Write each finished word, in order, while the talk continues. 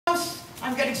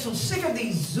I'm getting so sick of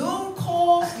these Zoom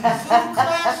calls, these Zoom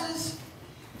classes.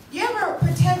 You ever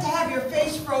pretend to have your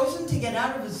face frozen to get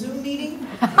out of a Zoom meeting?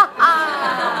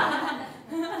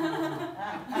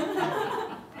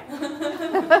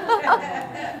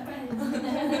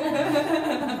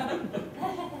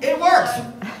 It works.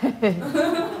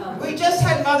 We just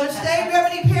had Mother's Day. Do you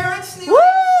have any parents in the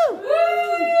audience?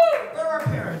 Where are our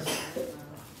parents?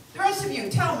 The rest of you,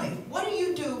 tell me, what do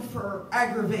you do for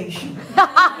aggravation?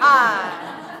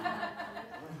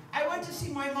 I went to see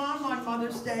my mom on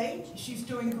Mother's Day. She's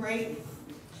doing great.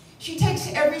 She takes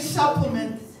every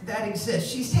supplement that exists.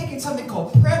 She's taking something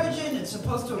called Prevagen. It's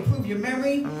supposed to improve your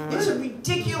memory. It's a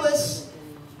ridiculous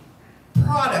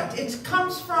product. It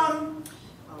comes from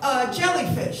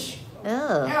jellyfish.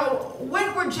 Oh. Now,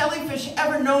 when were jellyfish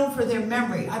ever known for their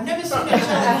memory? I've never seen a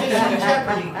jellyfish in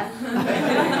jeopardy.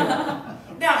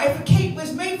 Now, if a cake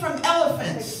was made from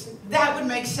elephants, that would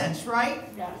make sense, right?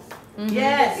 Yes.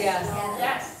 Yes. Yes.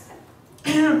 Yes.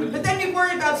 But then you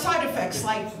worry about side effects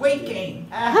like weight gain.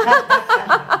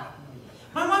 My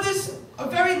mother's a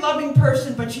very loving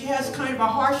person, but she has kind of a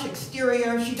harsh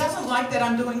exterior. She doesn't like that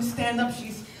I'm doing stand-up.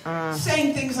 She's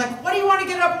saying things like, what do you want to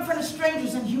get up in front of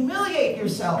strangers and humiliate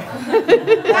yourself?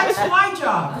 That's my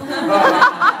job.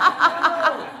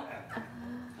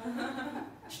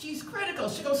 She's critical.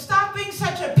 She goes, stop being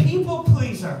such a people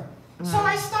pleaser. So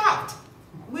I stopped,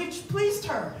 which pleased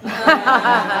her.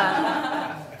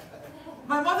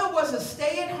 My mother was a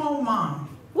stay-at-home mom.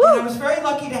 And I was very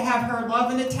lucky to have her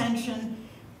love and attention.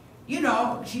 You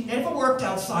know, she never worked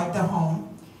outside the home.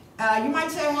 You might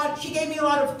say she gave me a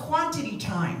lot of quantity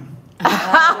time. I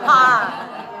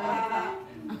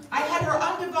had her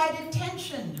undivided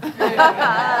attention.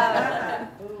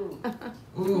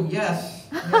 Ooh, yes,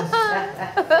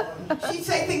 yes. She'd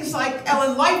say things like,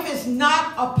 Ellen, life is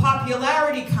not a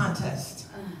popularity contest.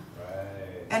 Right.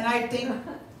 And I'd think,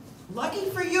 lucky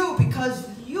for you, because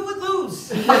you would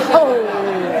lose.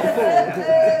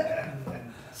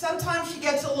 Sometimes she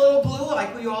gets a little blue,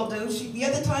 like we all do. The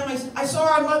other time I saw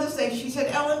her on Mother's Day, she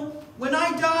said, Ellen, when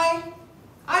I die,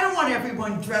 I don't want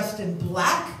everyone dressed in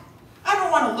black. I don't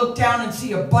want to look down and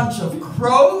see a bunch of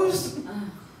crows.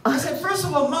 I said, first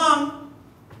of all, Mom,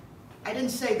 I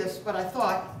didn't say this, but I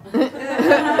thought,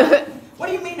 what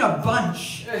do you mean a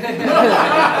bunch?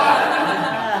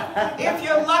 If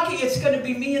you're lucky, it's going to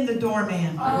be me and the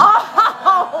doorman.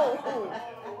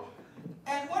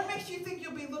 And what makes you think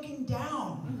you'll be looking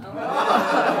down?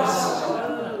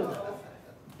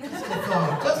 Just a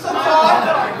thought. Just a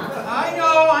thought.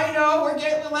 I know. We're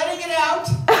letting it out.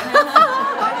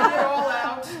 Letting it all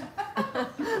out.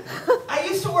 I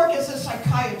used to work as a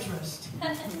psychiatrist.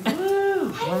 How do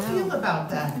you feel about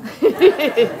that?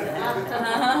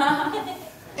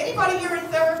 Anybody here in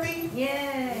therapy?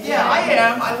 Yeah, I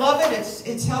am. I love it.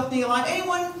 It's helped me a lot.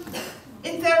 Anyone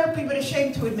in therapy but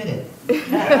ashamed to admit it?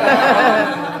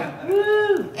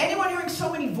 Anyone hearing so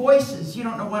many voices, you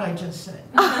don't know what I just said.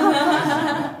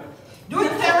 Doing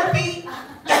therapy in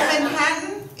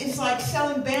Manhattan is like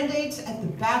selling Band-Aids at the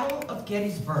Battle of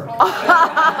Gettysburg.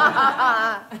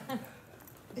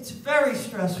 It's very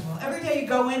stressful. Every day you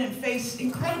go in and face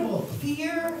incredible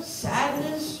fear,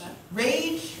 sadness,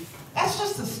 rage. That's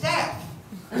just the staff.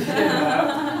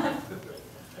 Yeah,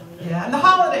 and the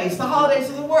holidays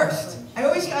are the worst. I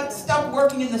always got stuck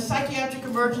working in the psychiatric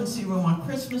emergency room on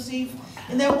Christmas Eve.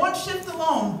 In that one shift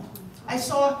alone, I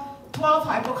saw 12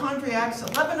 hypochondriacs,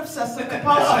 11 obsessive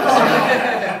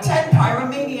compulsives, 10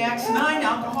 pyromaniacs, 9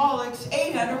 alcoholics,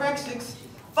 8 anorexics,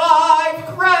 5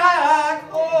 crack.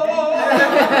 Oh.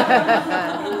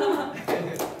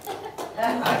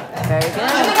 Very good.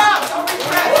 Let it out, don't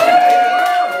regret it.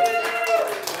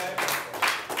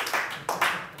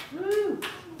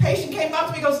 Patient came up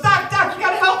to me and goes, Doc, you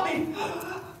gotta help me.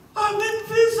 I'm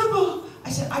invisible. I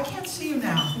said, I can't see you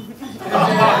now.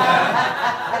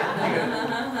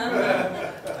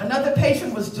 Another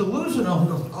patient was delusional. He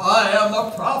goes, I am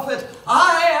a prophet.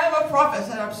 I am a prophet. I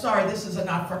said, I'm sorry, this is a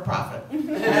not-for-profit.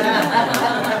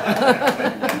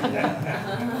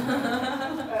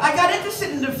 I got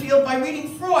interested in the field by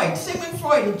reading Freud. Sigmund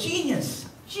Freud, a genius.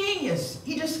 Genius.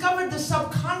 He discovered the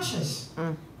subconscious.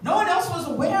 No one else was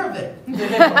aware of it.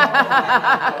 Let it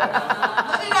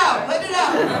out, let it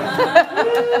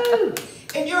out.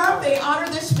 In Europe, they honor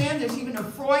this man. There's even a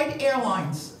Freud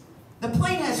Airlines. The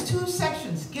plane has 2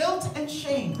 sections, guilt and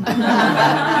shame.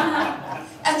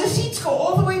 And the seats go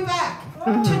all the way back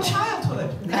to childhood.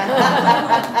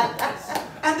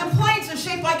 And the planes are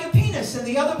shaped like a penis, and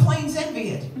the other planes envy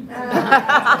it.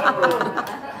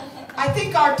 I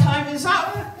think our time is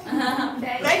up.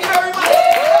 Thank you very much.